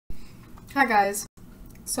Hi guys.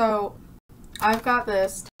 So I've got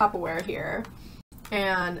this Tupperware here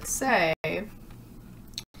and say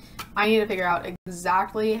I need to figure out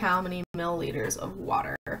exactly how many milliliters of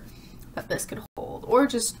water that this could hold, or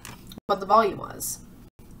just what the volume was.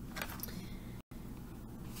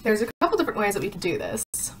 There's a couple different ways that we could do this.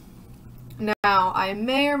 Now, I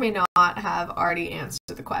may or may not have already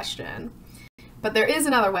answered the question, but there is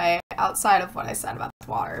another way outside of what I said about the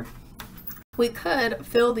water. We could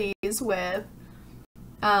fill these with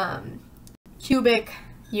cubic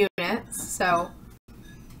units. So,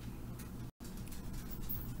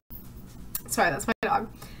 sorry, that's my dog.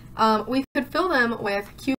 We could fill them with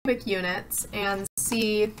cubic units and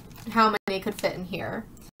see how many could fit in here.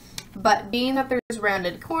 But being that there's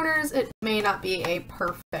rounded corners, it may not be a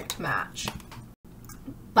perfect match.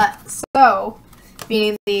 But so,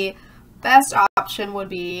 being the best option would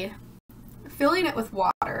be filling it with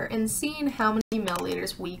water and seeing how many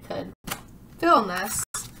milliliters we could fill in this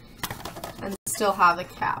and still have the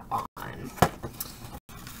cap on.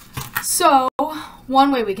 So,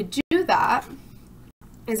 one way we could do that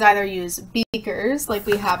is either use beakers like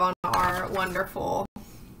we have on our wonderful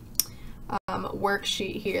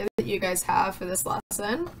worksheet here that you guys have for this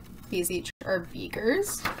lesson. These each are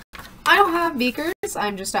beakers. I don't have beakers,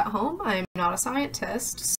 I'm just at home, I'm not a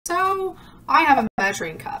scientist, so I have a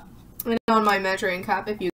measuring cup. And on my measuring cup,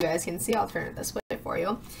 if you guys can see, I'll turn it this way for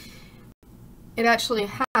you. It actually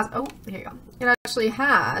has, oh, here you go. It actually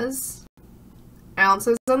has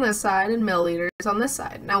ounces on this side and milliliters on this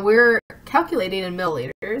side. Now we're calculating in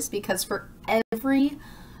milliliters because for every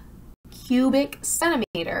cubic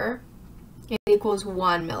centimeter, it equals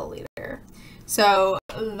 1 milliliter. So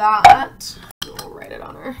that, we'll write it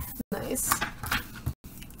on her, nice.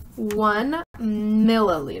 1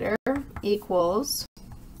 milliliter equals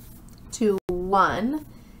to 1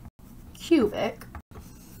 cubic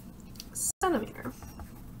centimeter.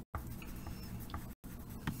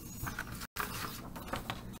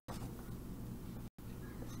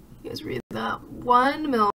 You guys read that? 1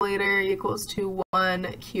 milliliter equals to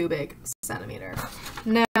 1 cubic centimeter.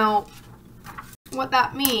 Now, what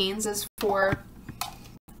that means is for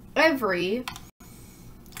every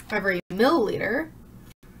milliliter,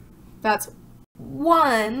 that's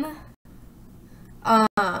one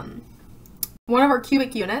of our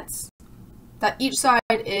cubic units, that each side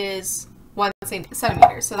is 1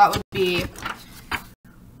 centimeter. So that would be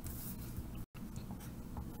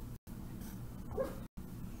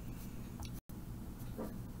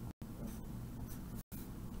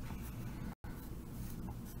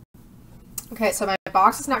okay, so my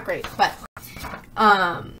box is not great, but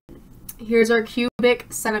here's our cubic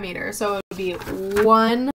centimeter. So it would be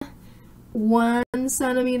 1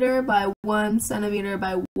 centimeter by 1 centimeter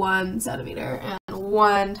by 1 centimeter, and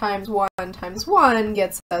 1 times 1 times 1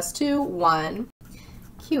 gets us to 1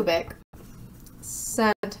 cubic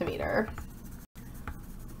centimeter.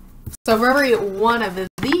 So for every one of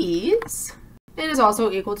these, it is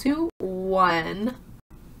also equal to 1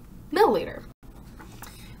 milliliter.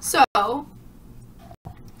 So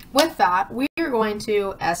with that, we are going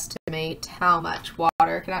to estimate how much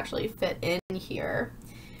water can actually fit in here.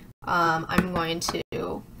 I'm going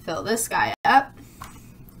to fill this guy up.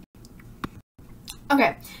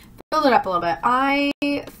 Okay, filled it up a little bit. I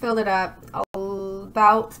filled it up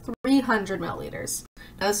about 300 milliliters.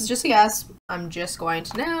 Now this is just a guess. I'm just going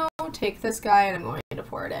to now take this guy and I'm going to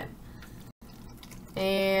pour it in.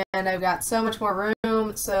 And I've got so much more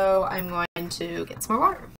room, so I'm going to get some more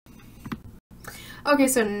water. Okay,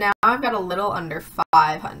 so now I've got a little under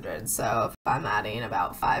 500, so if I'm adding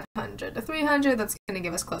about 500 to 300, that's going to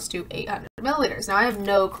give us close to 800 milliliters. Now I have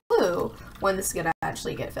no clue when this is going to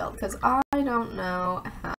actually get filled, because I don't know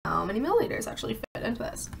how many milliliters actually fit into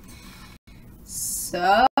this.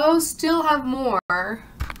 So, still have more.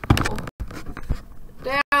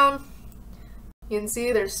 Down. You can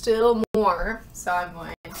see there's still more, so I'm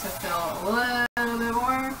going to fill a little bit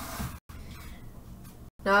more.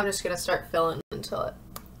 Now I'm just going to start filling until it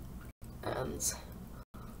ends.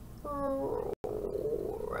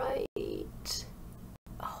 Right.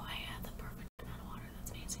 Oh, I had the perfect amount of water.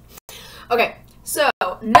 That's amazing. Okay, so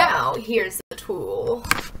now here's the tool.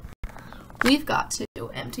 We've got to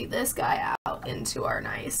empty this guy out into our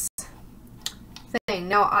nice thing.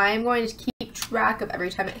 Now I'm going to keep track of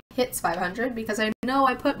every time it hits 500 because I know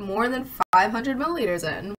I put more than 500 milliliters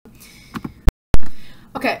in.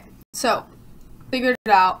 Okay, so figured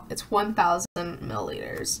it out, it's 1,000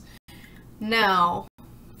 milliliters. Now,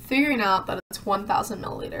 figuring out that it's 1,000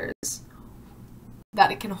 milliliters,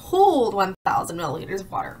 that it can hold 1,000 milliliters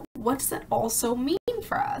of water, what does that also mean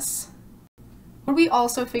for us? What do we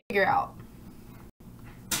also figure out?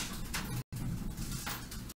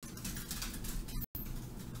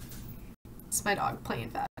 It's my dog playing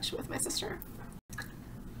fetch with my sister.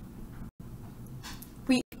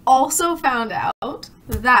 We also found out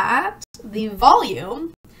that the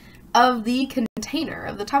volume of the container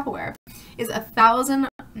of the Tupperware is 1,000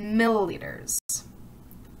 milliliters.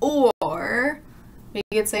 Or we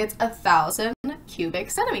could say it's 1,000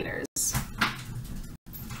 cubic centimeters.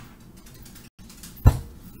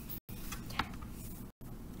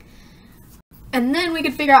 And then we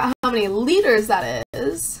could figure out how many liters that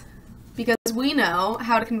is, because we know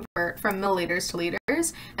how to convert from milliliters to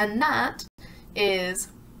liters, and that is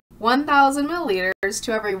 1,000 milliliters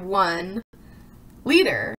to every 1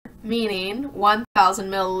 liter, meaning 1,000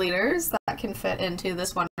 milliliters that can fit into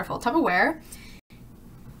this wonderful Tupperware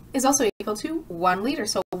is also equal to 1 liter.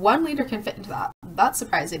 So 1 liter can fit into that. That's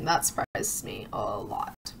surprising. That surprises me a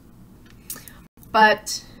lot.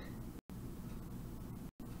 But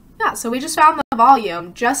yeah, so we just found the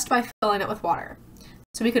volume just by filling it with water.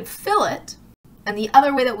 So we could fill it, and the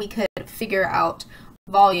other way that we could figure out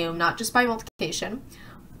volume, not just by multiplication,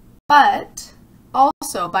 but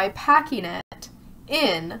also by packing it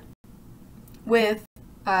in with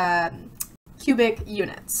cubic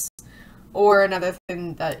units. Or another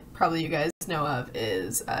thing that probably you guys know of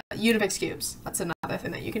is Unifix cubes. That's another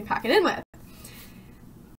thing that you can pack it in with.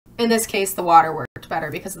 In this case, the water worked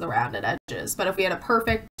better because of the rounded edges, but if we had a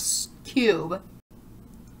perfect cube,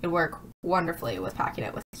 it'd work wonderfully with packing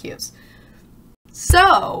it with cubes.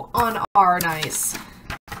 So, on our nice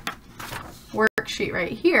worksheet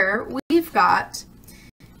right here, we've got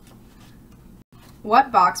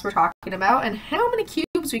what box we're talking about and how many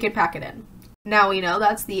cubes we could pack it in. Now we know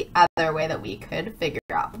that's the other way that we could figure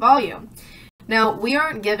out the volume. Now, we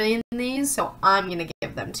aren't giving these, so I'm going to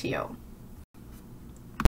give them to you.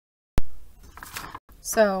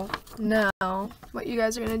 So now what you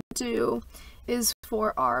guys are going to do is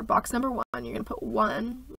for our box number 1, you're going to put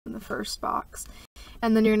 1 in the first box,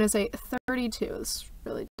 and then you're going to say 32. This is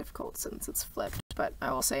really difficult since it's flipped, but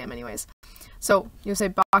I will say them anyways. So you'll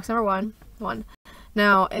say box number 1, 1.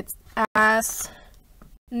 Now it's as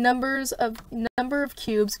number of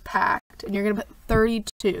cubes packed, and you're going to put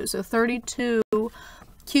 32. So 32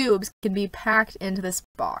 cubes can be packed into this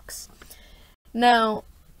box. Now,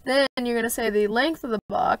 then you're going to say the length of the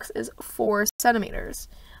box is 4 centimeters.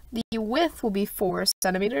 The width will be 4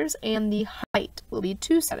 centimeters, and the height will be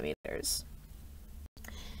 2 centimeters.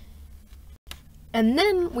 And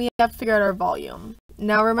then we have to figure out our volume.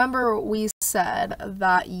 Now remember, we said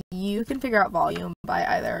that you can figure out volume by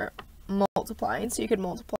either multiplying, so you could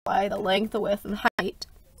multiply the length, the width, and height,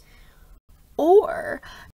 or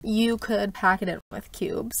you could pack it in with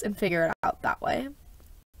cubes and figure it out that way,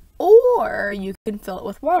 or you can fill it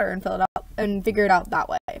with water and fill it out and figure it out that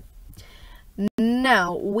way.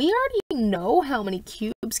 Now, we already know how many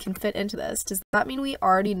cubes can fit into this. Does that mean we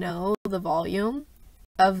already know the volume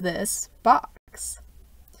of this box?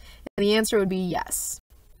 And the answer would be yes.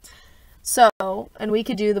 So, and we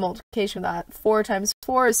could do the multiplication of that. 4 times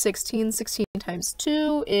 4 is 16, 16 times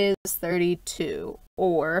 2 is 32.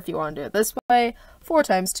 Or, if you want to do it this way, 4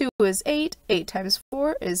 times 2 is 8, 8 times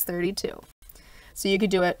 4 is 32. So you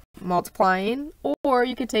could do it multiplying, or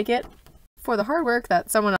you could take it for the hard work that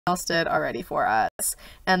someone else did already for us.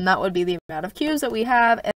 And that would be the amount of cubes that we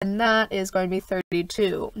have, and that is going to be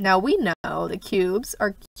 32. Now we know the cubes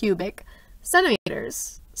are cubic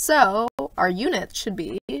centimeters. So our unit should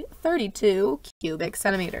be 32 cubic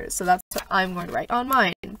centimeters. So that's what I'm going to write on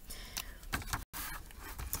mine.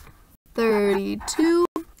 32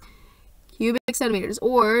 cubic centimeters,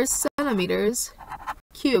 or centimeters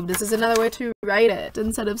cubed. This is another way to write it.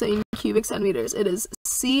 Instead of saying cubic centimeters, it is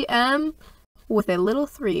cm with a little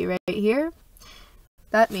 3 right here.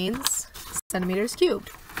 That means centimeters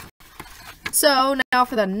cubed. So now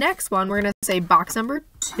for the next one, we're going to say box number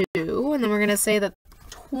 2, and then we're going to say that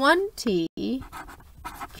 20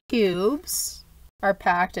 cubes are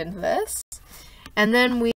packed into this. And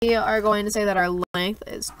then we are going to say that our length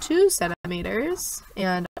is 2 centimeters,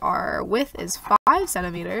 and our width is 5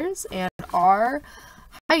 centimeters, and our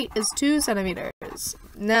height is 2 centimeters.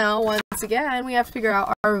 Now, once again, we have to figure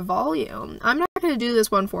out our volume. I'm not going to do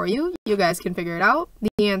this one for you. You guys can figure it out.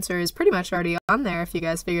 The answer is pretty much already on there if you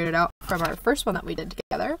guys figured it out from our first one that we did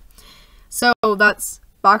together. So that's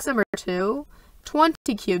box number 2. 20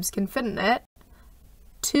 cubes can fit in it.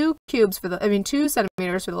 2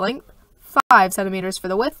 centimeters for the length, 5 centimeters for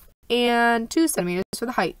the width, and 2 centimeters for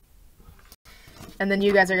the height. And then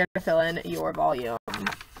you guys are going to fill in your volume.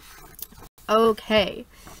 Okay.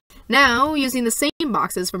 Now, using the same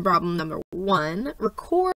boxes from problem number 1,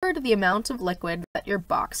 record the amount of liquid that your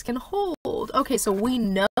box can hold. Okay, so we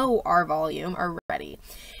know our volume already.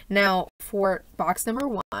 Now, for box number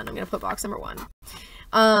 1, I'm going to put box number 1.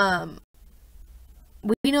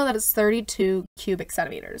 We know that it's 32 cubic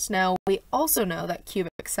centimeters. Now, we also know that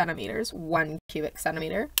cubic centimeters, 1 cubic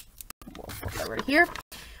centimeter, we'll flip over to here,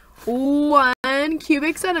 1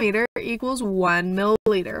 cubic centimeter equals 1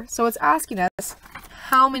 milliliter. So it's asking us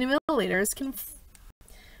how many milliliters can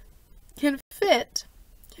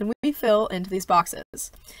we fill into these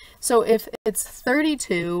boxes. So if it's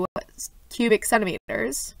 32 cubic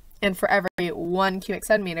centimeters, and for every 1 cubic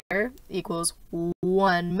centimeter equals 1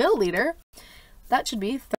 milliliter, that should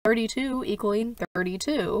be 32 equaling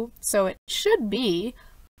 32. So it should be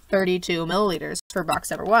 32 milliliters for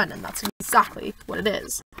box number 1, and that's exactly what it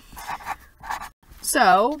is.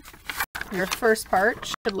 So your first part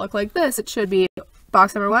should look like this. It should be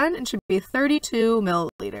box number 1, it should be 32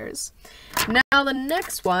 milliliters. Now the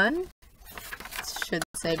next one should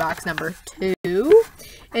say box number 2,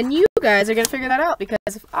 and you guys are going to figure that out, because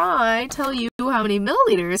if I tell you how many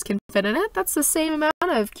milliliters can fit in it, that's the same amount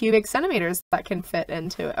of cubic centimeters that can fit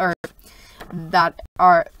into it, or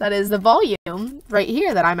that is the volume right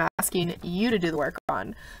here that I'm asking you to do the work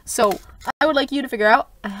on. So I would like you to figure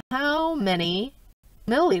out how many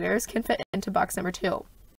milliliters can fit into box number 2.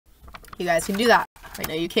 You guys can do that. I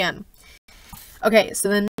know you can. Okay, so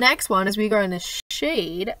the next one is we're going to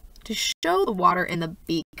shade to show the water in the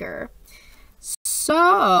beaker.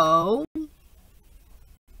 So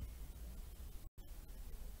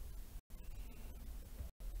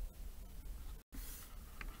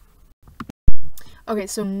okay,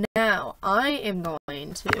 so now I am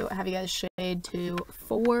going to have you guys shade to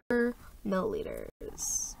 4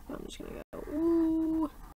 milliliters. I'm just gonna go, ooh.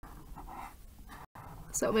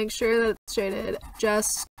 So make sure that it's shaded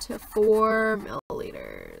just to 4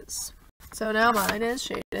 milliliters. So now mine is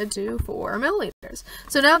shaded to 4 milliliters.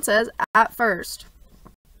 So now it says, at first,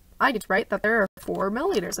 I get to write that there are 4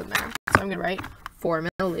 milliliters in there. So I'm going to write 4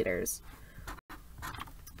 milliliters.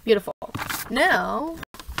 Beautiful. Now,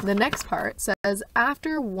 the next part says,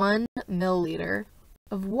 after 1 milliliter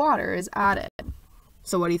of water is added.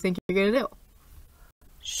 So what do you think you're going to do?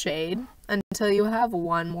 Shade until you have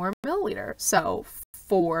 1 more milliliter. So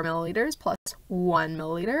 4 milliliters plus 1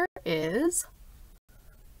 milliliter is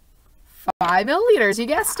 5 milliliters. You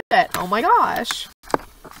guessed it. Oh my gosh.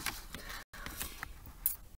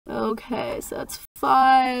 Okay, so that's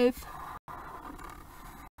 5.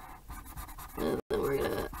 And then we're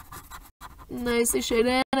gonna nicely shade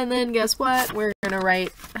in, and then guess what? We're gonna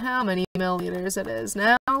write how many milliliters it is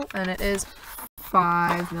now, and it is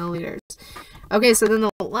 5 milliliters. Okay, so then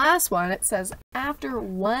the last one, it says after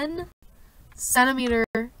 1 centimeter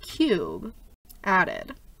cube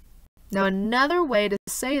added. Now another way to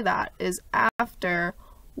say that is after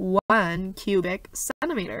 1 cubic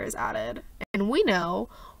centimeter is added. And we know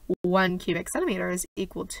 1 cubic centimeter is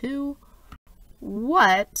equal to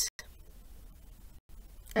what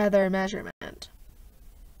other measurement?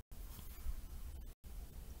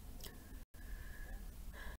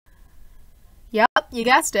 Yep, you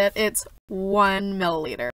guessed it. It's 1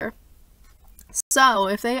 milliliter. So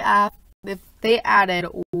if they added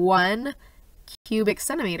 1 cubic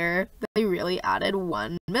centimeter, they really added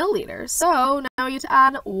 1 milliliter. So now you have to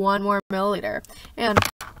add 1 more milliliter. And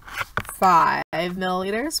 5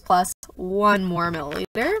 milliliters plus 1 more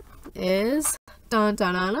milliliter is dun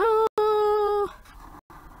dun dun dun.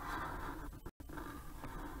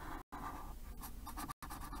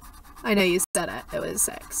 I know you said it. It was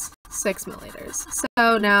 6 milliliters.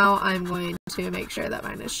 So now I'm going to make sure that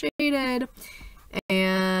mine is shaded,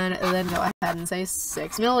 and then go ahead and say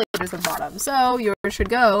 6 milliliters at the bottom. So yours should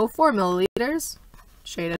go 4 milliliters,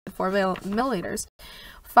 shaded 4 milliliters,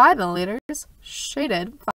 5 milliliters,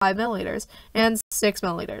 shaded 5 milliliters, and 6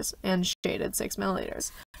 milliliters, and shaded 6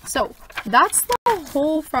 milliliters. So that's the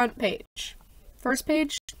whole front page. First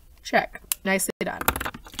page, check. Nicely done.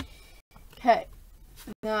 Okay,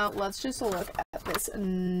 now let's just look at this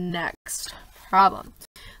next problem.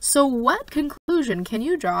 So what conclusion can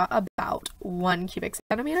you draw about 1 cubic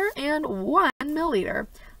centimeter and 1 milliliter?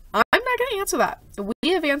 I'm not going to answer that. We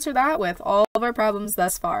have answered that with all of our problems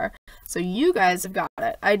thus far. So you guys have got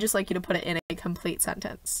it. I'd just like you to put it in a complete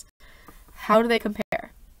sentence. How do they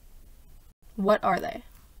compare? What are they?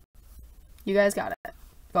 You guys got it.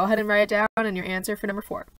 Go ahead and write it down in your answer for number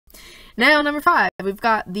 4. Now, number 5, we've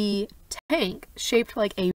got the tank shaped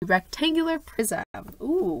like a rectangular prism.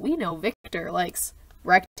 Ooh, we know Victor likes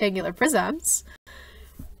rectangular prisms.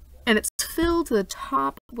 And it's filled to the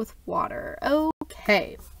top with water.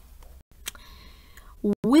 Okay.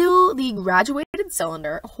 Will the graduated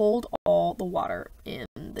cylinder hold all the water in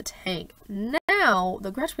the tank? Now,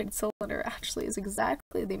 the graduated cylinder actually is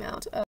exactly the amount